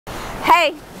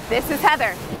Hey, this is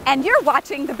Heather, and you're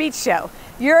watching The Beach Show,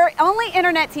 your only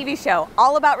internet TV show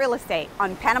all about real estate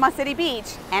on Panama City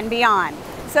Beach and beyond.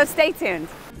 So stay tuned.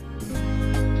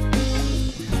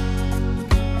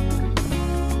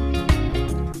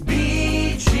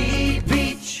 Beachy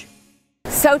Beach.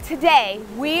 So today,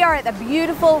 we are at the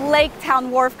beautiful Sale-Laketown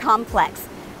Wharf complex.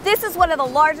 This is one of the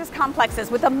largest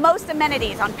complexes with the most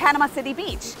amenities on Panama City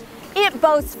Beach. It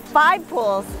boasts 5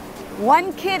 pools,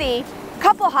 1 kiddie,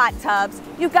 couple hot tubs,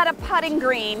 you've got a putting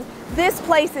green. This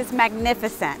place is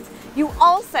magnificent. You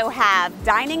also have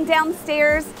dining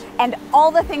downstairs and all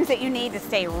the things that you need to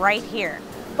stay right here.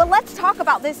 But let's talk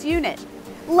about this unit.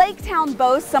 Sale-Laketown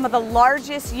boasts some of the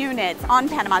largest units on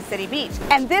Panama City Beach,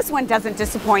 and this one doesn't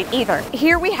disappoint either.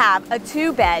 Here we have a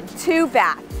 2-bed,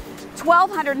 2-bath,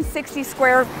 1,260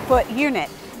 square foot unit.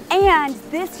 And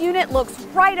this unit looks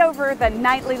right over the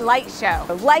nightly light show,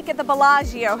 like at the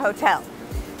Bellagio Hotel.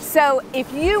 So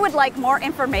if you would like more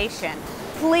information,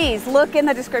 please look in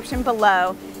the description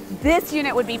below. This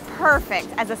unit would be perfect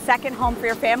as a second home for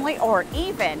your family or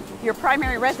even your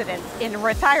primary residence in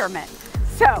retirement.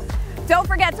 So don't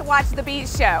forget to watch The Beach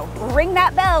Show. Ring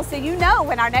that bell so you know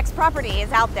when our next property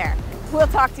is out there. We'll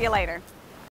talk to you later.